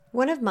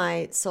One of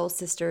my soul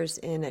sisters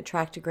in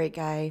Attract a Great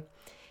Guy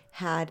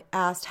had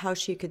asked how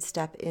she could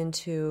step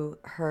into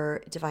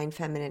her divine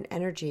feminine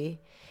energy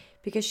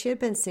because she had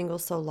been single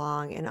so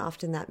long, and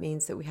often that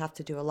means that we have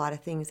to do a lot of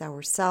things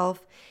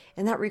ourselves,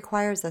 and that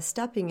requires us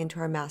stepping into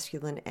our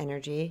masculine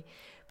energy,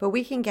 but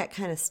we can get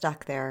kind of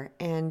stuck there.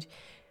 And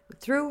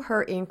through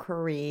her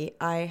inquiry,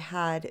 I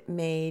had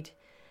made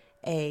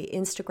a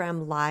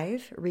Instagram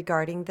live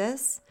regarding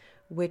this,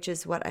 which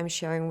is what I'm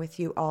sharing with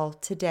you all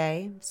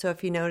today. So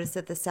if you notice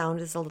that the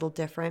sound is a little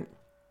different,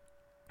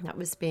 that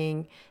was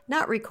being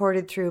not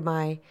recorded through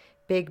my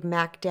big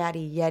Mac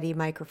Daddy Yeti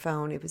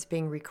microphone. It was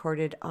being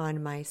recorded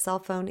on my cell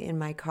phone in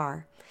my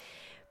car.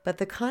 But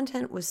the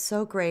content was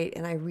so great,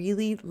 and I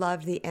really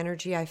loved the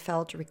energy I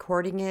felt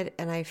recording it,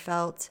 and I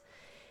felt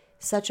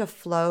such a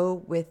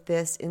flow with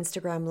this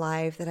Instagram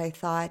live that I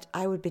thought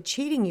I would be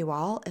cheating you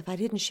all if I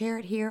didn't share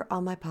it here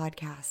on my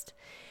podcast.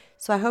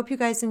 So I hope you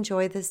guys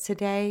enjoyed this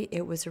today.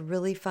 It was a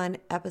really fun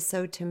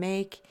episode to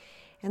make,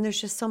 and there's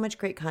just so much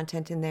great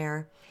content in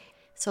there.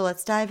 So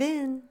let's dive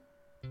in.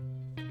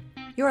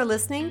 You are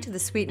listening to the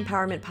Sweet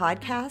Empowerment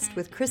Podcast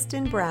with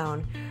Kristen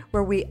Brown,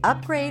 where we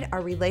upgrade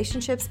our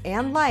relationships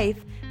and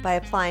life by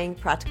applying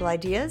practical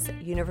ideas,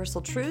 universal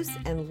truths,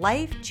 and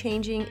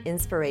life-changing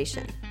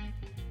inspiration.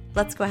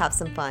 Let's go have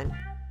some fun.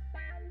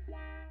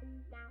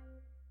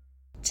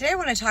 Today I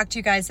want to talk to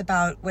you guys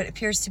about what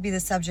appears to be the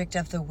subject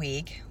of the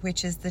week,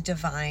 which is the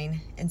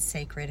divine and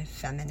sacred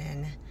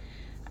feminine.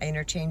 I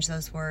interchange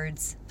those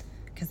words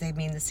because they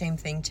mean the same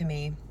thing to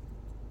me.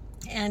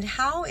 And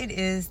how it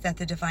is that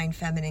the divine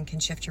feminine can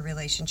shift your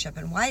relationship,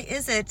 and why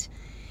is it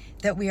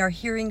that we are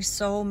hearing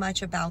so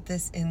much about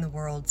this in the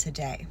world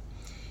today?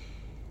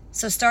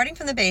 So starting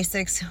from the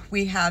basics,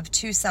 we have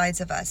two sides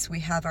of us.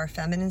 We have our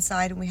feminine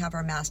side and we have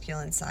our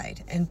masculine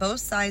side. And both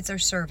sides are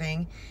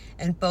serving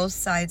and both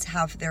sides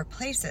have their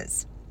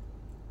places.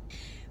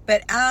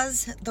 But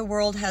as the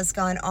world has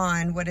gone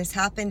on, what has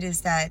happened is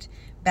that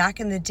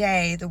back in the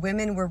day, the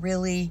women were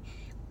really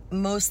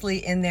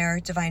mostly in their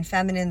divine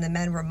feminine, the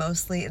men were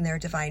mostly in their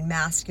divine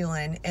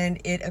masculine, and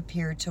it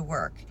appeared to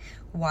work.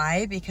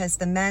 Why? Because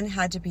the men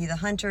had to be the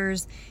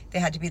hunters, they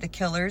had to be the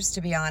killers,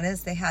 to be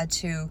honest. They had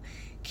to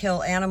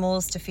kill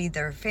animals to feed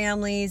their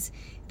families.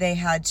 They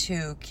had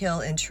to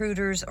kill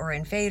intruders or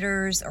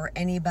invaders or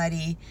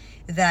anybody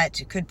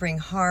that could bring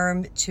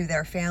harm to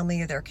their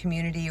family or their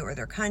community or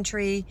their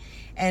country.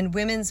 And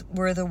women's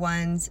were the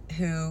ones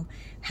who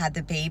had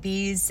the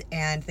babies,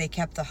 and they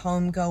kept the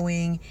home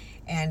going,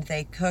 and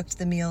they cooked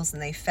the meals,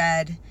 and they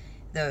fed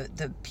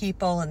the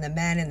people and the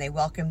men, and they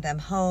welcomed them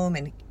home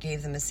and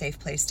gave them a safe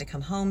place to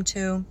come home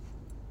to.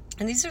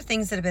 And these are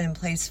things that have been in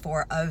place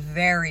for a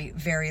very,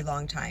 very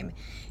long time.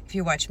 If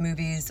you watch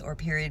movies or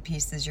period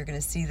pieces, you're going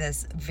to see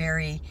this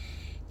very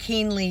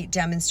keenly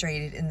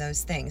demonstrated in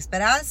those things.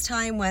 But as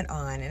time went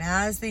on, and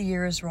as the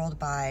years rolled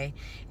by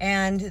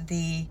and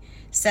the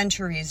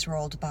centuries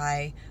rolled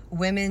by,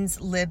 women's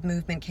lib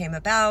movement came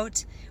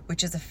about,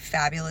 which is a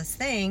fabulous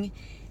thing.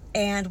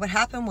 And what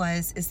happened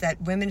is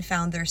that women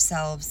found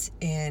themselves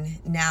in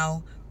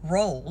now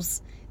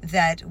roles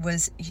that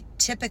was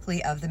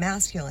typically of the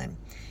masculine.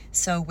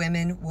 So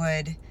women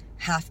would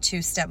have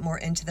to step more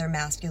into their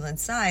masculine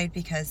side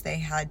because they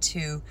had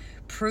to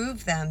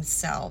prove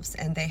themselves,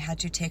 and they had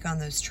to take on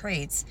those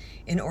traits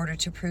in order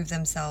to prove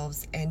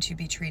themselves and to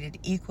be treated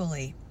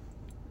equally.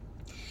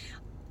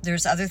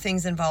 There's other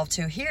things involved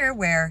too here,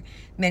 where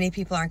many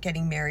people aren't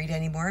getting married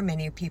anymore.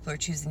 Many people are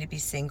choosing to be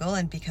single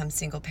and become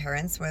single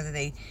parents, whether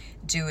they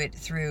do it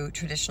through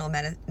traditional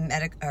methods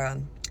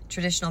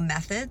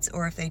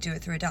or if they do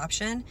it through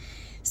adoption.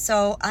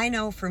 So I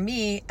know for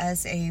me,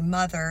 as a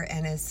mother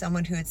and as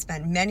someone who had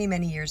spent many,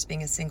 many years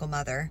being a single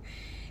mother,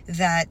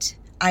 that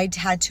I'd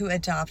had to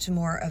adopt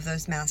more of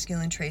those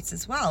masculine traits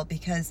as well,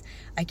 because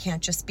I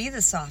can't just be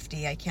the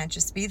softie. I can't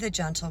just be the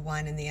gentle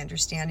one and the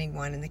understanding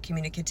one and the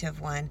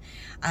communicative one.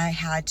 I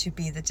had to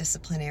be the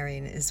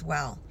disciplinarian as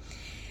well.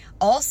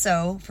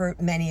 Also, for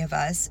many of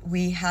us,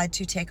 we had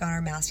to take on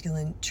our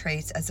masculine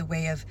traits as a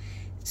way of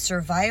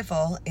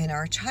survival in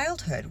our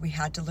childhood. We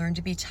had to learn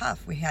to be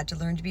tough. We had to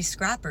learn to be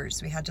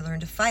scrappers. We had to learn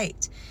to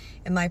fight.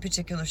 In my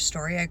particular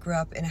story, I grew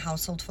up in a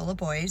household full of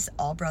boys,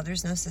 all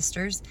brothers, no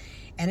sisters,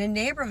 and a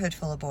neighborhood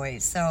full of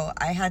boys. So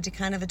I had to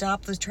kind of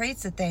adopt the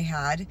traits that they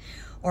had,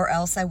 or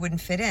else I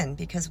wouldn't fit in.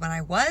 Because when I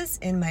was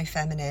in my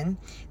feminine,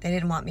 they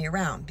didn't want me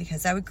around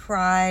because I would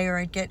cry, or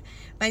I'd get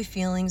my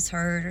feelings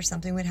hurt, or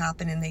something would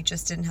happen, and they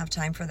just didn't have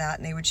time for that,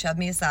 and they would shove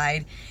me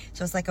aside.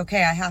 So it's like,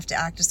 okay, I have to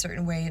act a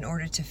certain way in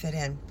order to fit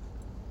in.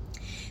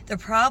 The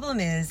problem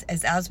is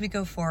as we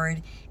go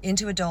forward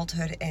into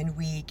adulthood and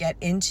we get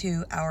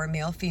into our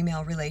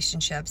male-female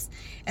relationships,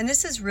 and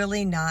this is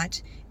really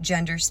not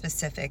gender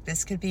specific.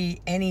 This could be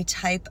any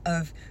type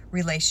of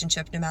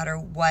relationship, no matter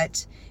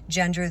what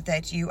gender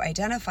that you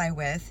identify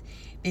with,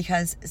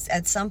 because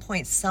at some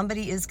point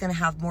somebody is going to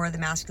have more of the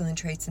masculine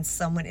traits and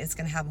someone is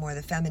going to have more of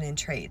the feminine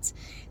traits.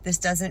 This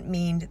doesn't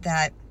mean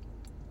that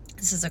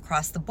this is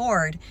across the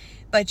board,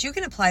 but you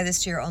can apply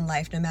this to your own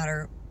life no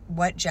matter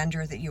what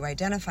gender that you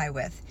identify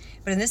with.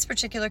 But in this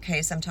particular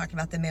case, I'm talking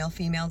about the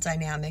male-female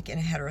dynamic in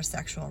a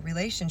heterosexual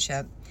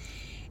relationship.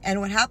 And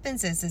what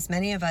happens is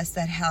many of us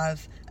that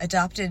have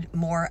adopted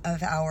more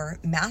of our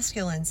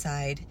masculine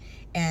side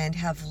and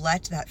have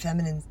let that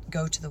feminine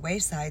go to the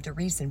wayside, the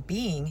reason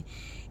being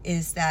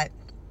is that,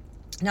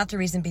 not the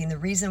reason being, the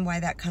reason why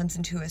that comes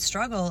into a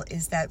struggle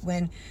is that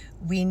when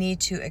we need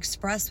to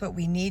express what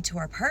we need to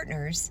our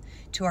partners,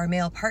 to our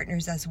male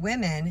partners as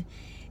women,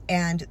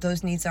 and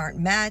those needs aren't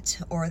met,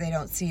 or they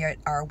don't see it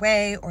our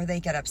way, or they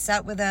get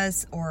upset with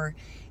us, or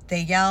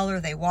they yell, or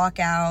they walk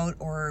out,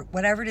 or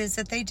whatever it is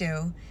that they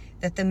do,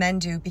 that the men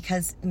do,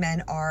 because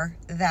men are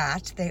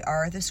that. They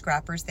are the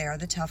scrappers. They are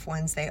the tough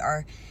ones. They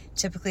are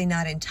typically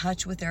not in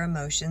touch with their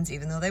emotions,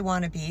 even though they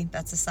want to be.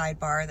 That's a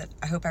sidebar that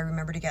I hope I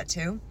remember to get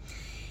to.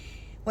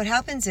 What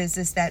happens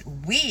is that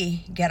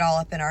we get all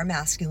up in our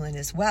masculine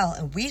as well,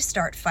 and we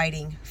start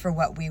fighting for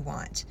what we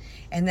want.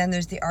 And then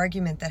there's the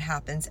argument that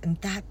happens, and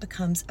that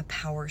becomes a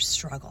power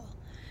struggle.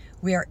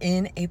 We are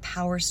in a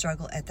power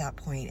struggle at that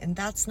point, and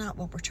that's not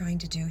what we're trying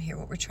to do here.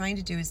 What we're trying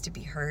to do is to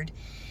be heard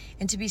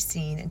and to be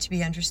seen and to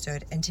be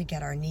understood and to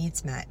get our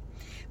needs met.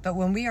 But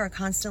when we are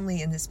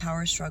constantly in this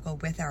power struggle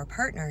with our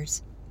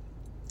partners,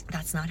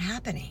 that's not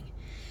happening,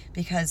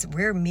 because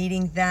we're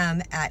meeting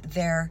them at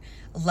their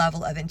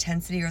level of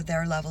intensity or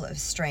their level of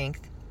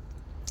strength.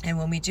 And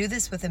when we do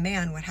this with a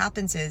man, what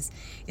happens is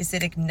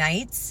it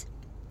ignites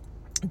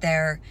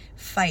their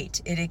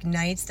fight. It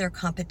ignites their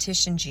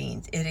competition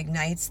genes. It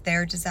ignites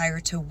their desire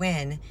to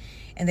win.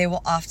 And they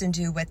will often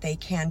do what they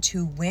can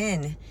to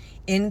win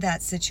in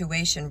that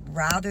situation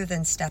rather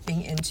than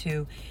stepping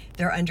into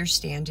their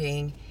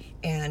understanding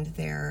and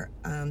their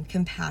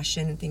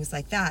compassion and things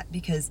like that.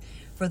 Because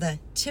for the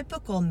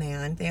typical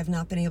man, they have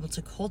not been able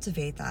to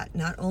cultivate that,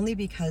 not only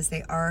because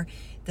they are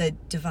the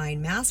divine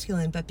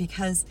masculine, but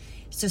because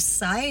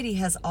society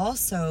has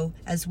also,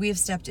 as we have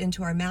stepped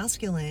into our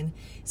masculine,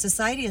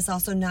 society has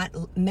also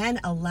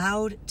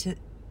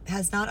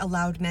has not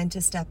allowed men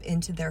to step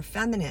into their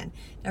feminine.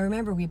 Now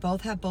remember, we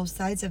both have both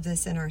sides of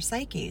this in our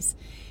psyches.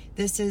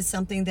 This is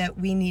something that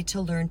we need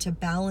to learn to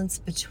balance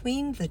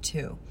between the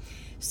two.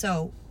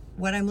 So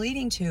what I'm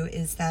leading to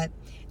is that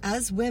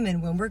as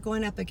women, when we're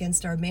going up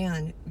against our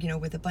man,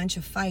 with a bunch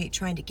of fight,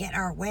 trying to get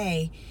our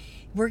way,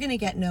 we're going to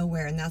get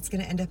nowhere, and that's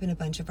going to end up in a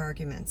bunch of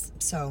arguments.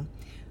 So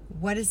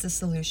what is the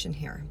solution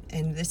here?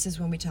 And this is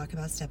when we talk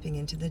about stepping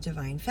into the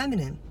divine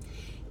feminine.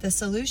 The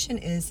solution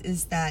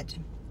is that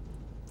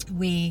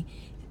we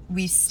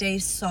stay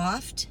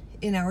soft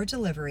in our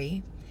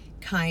delivery,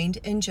 kind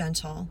and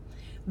gentle.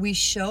 We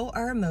show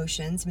our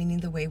emotions, meaning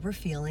the way we're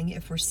feeling,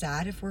 if we're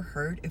sad, if we're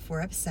hurt, if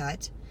we're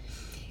upset,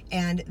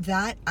 and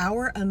that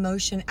our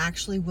emotion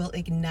actually will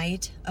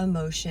ignite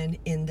emotion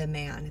in the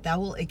man.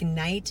 That will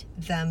ignite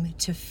them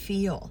to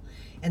feel.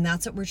 And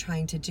that's what we're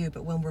trying to do.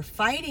 But when we're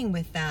fighting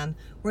with them,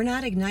 we're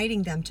not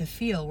igniting them to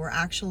feel. We're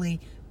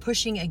actually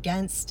pushing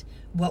against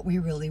what we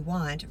really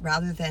want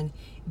rather than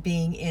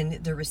being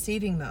in the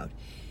receiving mode.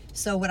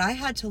 So what I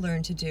had to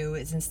learn to do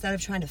is, instead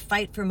of trying to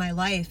fight for my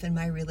life and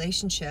my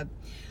relationship,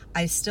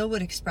 I still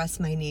would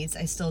express my needs.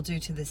 I still do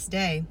to this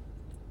day.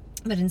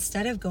 But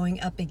instead of going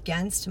up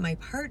against my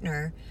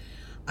partner,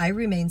 I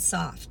remain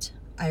soft.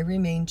 I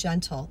remain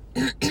gentle.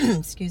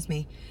 Excuse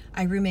me.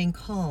 I remain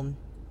calm.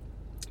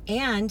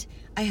 And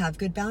I have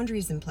good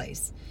boundaries in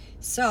place.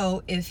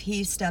 So if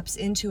he steps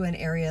into an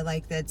area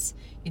like that's,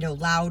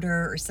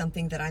 louder or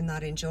something that I'm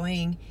not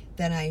enjoying,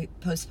 then I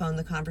postpone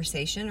the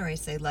conversation, or I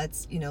say,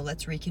 let's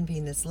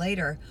reconvene this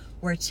later.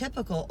 Where a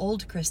typical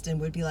old Kristen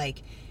would be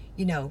like,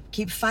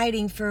 keep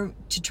fighting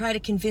to try to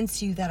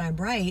convince you that I'm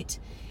right.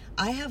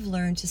 I have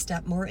learned to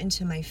step more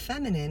into my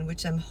feminine,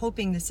 which I'm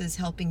hoping this is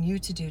helping you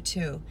to do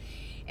too.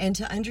 And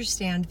to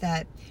understand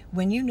that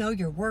when you know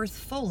your worth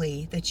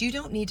fully, that you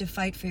don't need to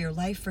fight for your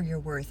life for your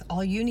worth.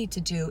 All you need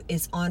to do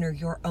is honor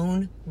your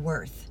own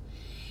worth.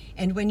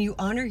 And when you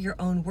honor your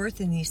own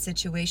worth in these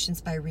situations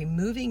by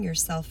removing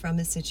yourself from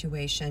a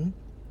situation,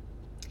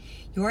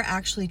 you're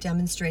actually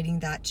demonstrating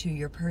that to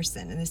your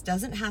person. And this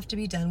doesn't have to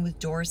be done with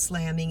door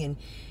slamming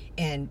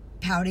and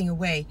pouting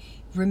away.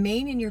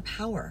 Remain in your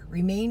power.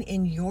 Remain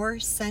in your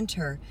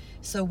center.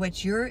 So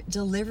what you're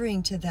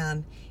delivering to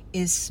them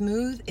is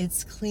smooth,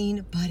 it's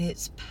clean, but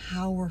it's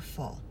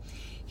powerful.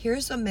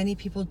 Here's what many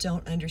people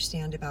don't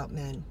understand about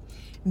men.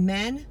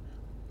 Men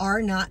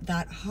are not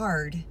that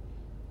hard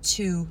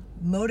to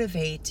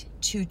motivate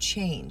to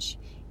change.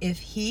 If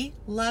he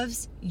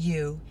loves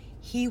you,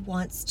 he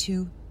wants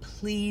to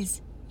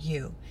please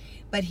you.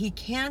 But he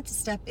can't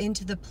step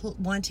into the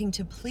wanting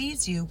to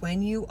please you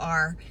when you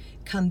are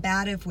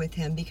combative with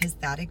him, because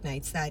that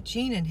ignites that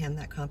gene in him,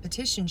 that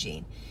competition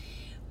gene.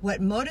 What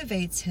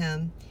motivates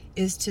him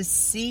is to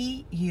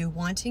see you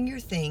wanting your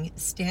thing,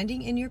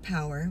 standing in your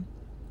power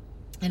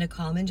in a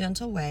calm and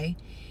gentle way,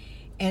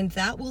 and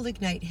that will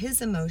ignite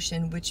his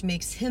emotion, which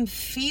makes him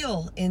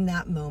feel in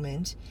that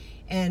moment.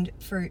 And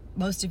for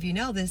most of you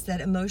know this,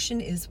 that emotion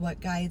is what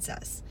guides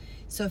us.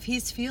 So if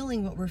he's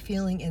feeling what we're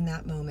feeling in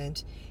that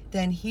moment,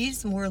 then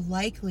he's more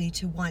likely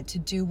to want to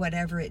do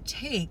whatever it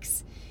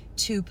takes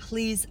to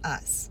please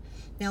us.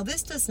 Now,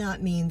 this does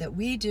not mean that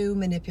we do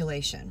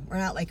manipulation. We're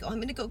not like, oh, I'm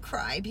going to go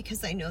cry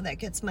because I know that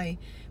gets my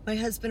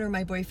husband or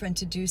my boyfriend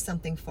to do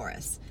something for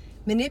us.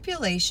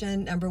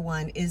 Manipulation, number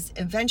one, is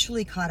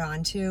eventually caught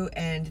on to,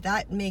 and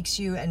that makes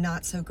you a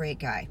not so great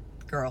guy,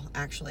 girl,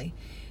 actually.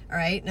 All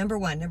right, number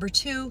one. Number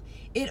two,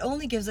 it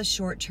only gives us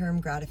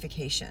short-term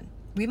gratification.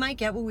 We might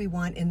get what we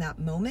want in that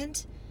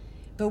moment,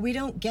 but we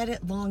don't get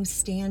it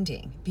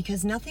long-standing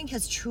because nothing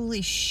has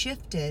truly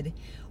shifted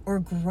or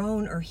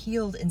grown or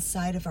healed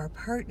inside of our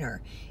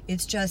partner.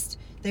 It's just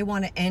they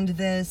want to end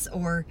this,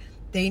 or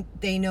they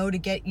know to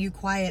get you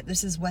quiet,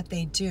 this is what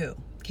they do.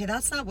 Okay,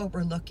 that's not what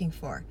we're looking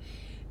for.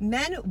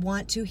 Men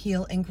want to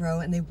heal and grow,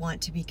 and they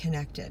want to be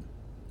connected.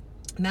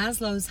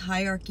 Maslow's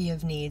hierarchy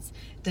of needs,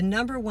 the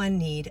number one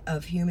need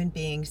of human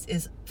beings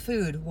is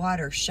food,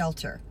 water,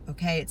 shelter.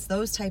 Okay, it's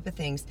those type of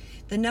things.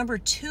 The number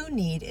two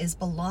need is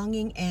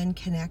belonging and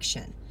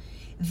connection.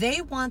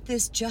 They want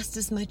this just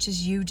as much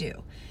as you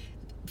do.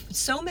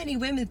 So many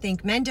women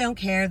think men don't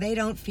care, they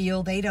don't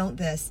feel, they don't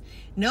this.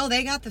 No,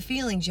 they got the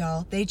feelings,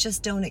 y'all. They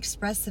just don't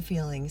express the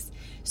feelings.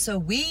 So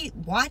we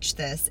watch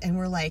this and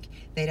we're like,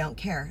 they don't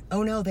care.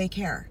 Oh no, they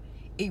care.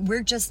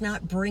 We're just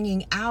not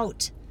bringing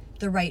out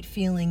the right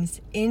feelings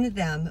in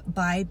them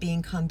by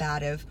being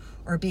combative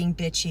or being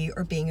bitchy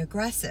or being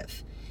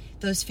aggressive.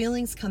 Those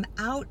feelings come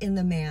out in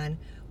the man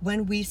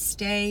when we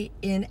stay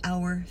in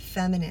our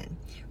feminine.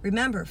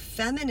 Remember,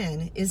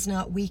 feminine is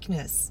not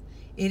weakness.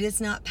 It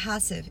is not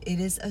passive. It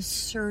is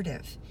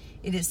assertive.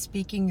 It is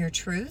speaking your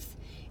truth.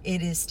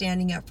 It is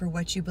standing up for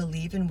what you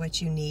believe and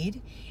what you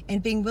need,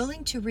 and being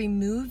willing to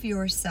remove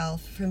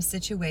yourself from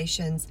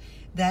situations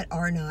that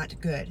are not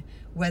good,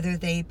 whether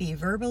they be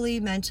verbally,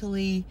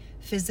 mentally,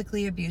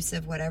 physically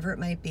abusive, whatever it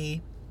might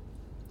be.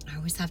 I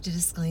always have to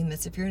disclaim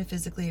this. If you're in a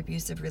physically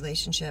abusive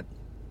relationship,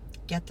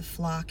 get the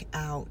flock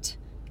out.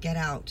 Get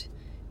out.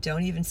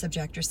 Don't even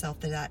subject yourself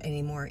to that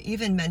anymore,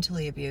 even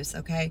mentally abuse,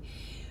 okay?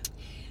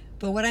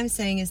 But what I'm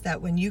saying is that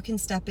when you can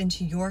step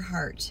into your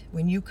heart,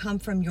 when you come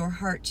from your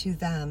heart to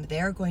them,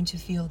 they're going to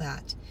feel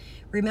that.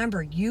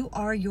 Remember, you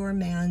are your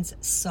man's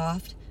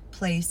soft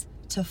place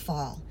to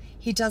fall.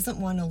 He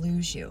doesn't want to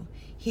lose you.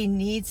 He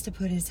needs to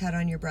put his head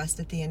on your breast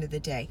at the end of the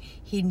day.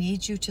 He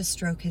needs you to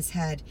stroke his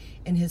head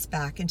and his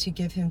back and to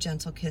give him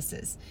gentle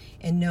kisses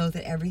and know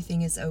that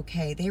everything is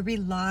okay. They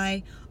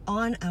rely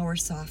on our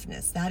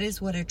softness. That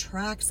is what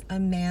attracts a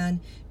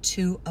man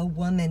to a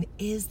woman,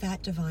 is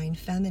that divine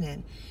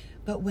feminine.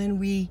 But when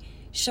we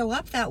show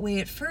up that way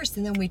at first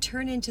and then we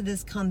turn into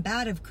this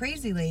combative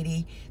crazy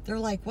lady, they're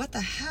like, what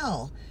the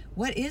hell?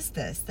 What is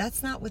this?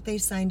 That's not what they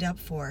signed up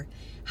for.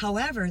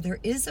 However, there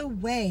is a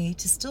way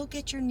to still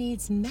get your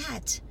needs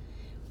met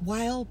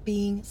while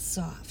being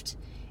soft.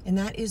 And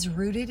that is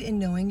rooted in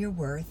knowing your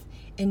worth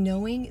and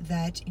knowing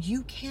that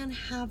you can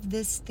have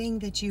this thing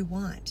that you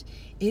want.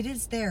 It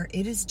is there.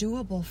 It is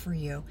doable for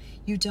you.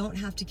 You don't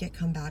have to get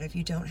combative.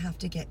 You don't have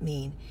to get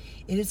mean.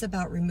 It is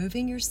about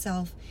removing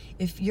yourself.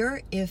 If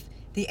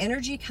the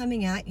energy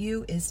coming at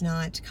you is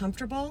not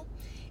comfortable,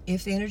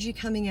 if the energy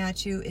coming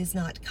at you is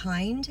not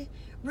kind,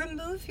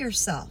 remove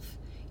yourself.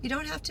 You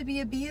don't have to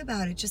be a bee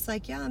about it. Just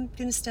like, yeah, I'm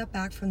going to step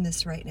back from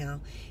this right now.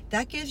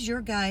 That gives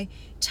your guy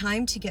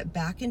time to get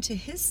back into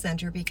his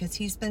center because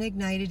he's been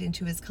ignited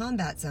into his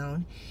combat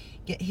zone.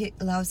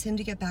 Allows him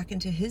to get back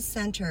into his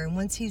center. And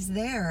once he's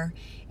there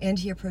and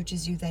he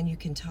approaches you, then you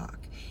can talk.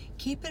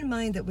 Keep in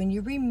mind that when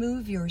you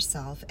remove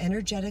yourself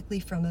energetically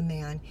from a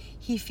man,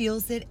 he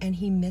feels it and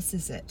he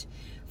misses it.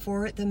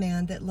 For the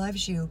man that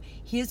loves you,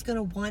 he is going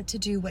to want to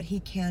do what he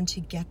can to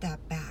get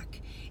that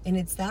back. And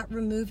it's that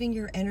removing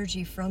your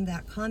energy from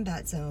that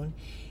combat zone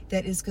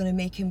that is going to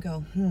make him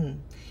go,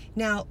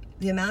 Now,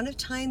 the amount of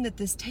time that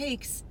this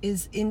takes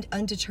is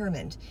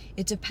undetermined.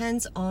 It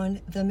depends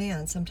on the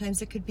man.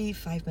 Sometimes it could be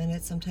 5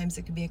 minutes, sometimes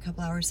it could be a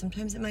couple hours,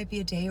 sometimes it might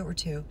be a day or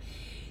two.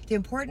 The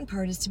important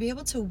part is to be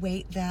able to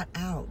wait that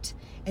out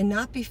and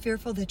not be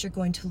fearful that you're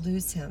going to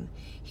lose him.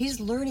 He's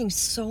learning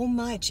so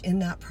much in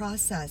that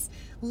process.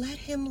 Let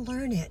him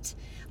learn it.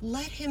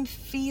 Let him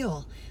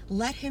feel.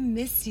 Let him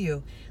miss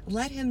you.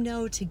 Let him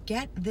know to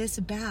get this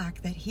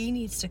back that he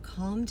needs to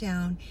calm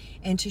down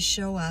and to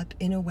show up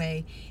in a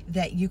way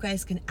that you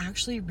guys can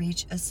actually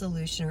reach a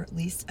solution or at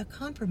least a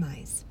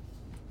compromise.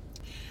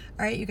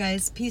 All right, you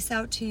guys, peace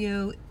out to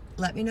you.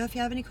 Let me know if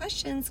you have any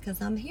questions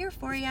because I'm here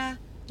for you.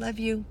 Love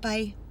you.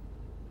 Bye.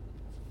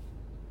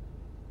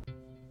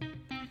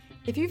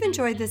 If you've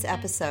enjoyed this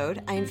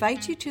episode, I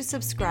invite you to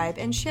subscribe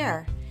and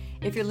share.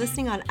 If you're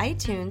listening on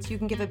iTunes, you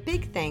can give a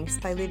big thanks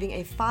by leaving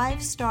a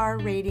 5-star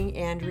rating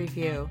and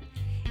review.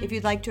 If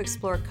you'd like to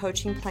explore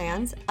coaching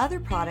plans, other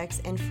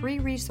products, and free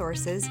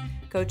resources,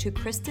 go to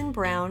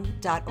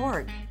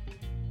KristenBrown.org.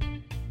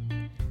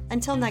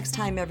 Until next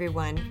time,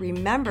 everyone,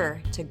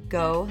 remember to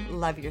go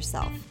love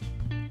yourself.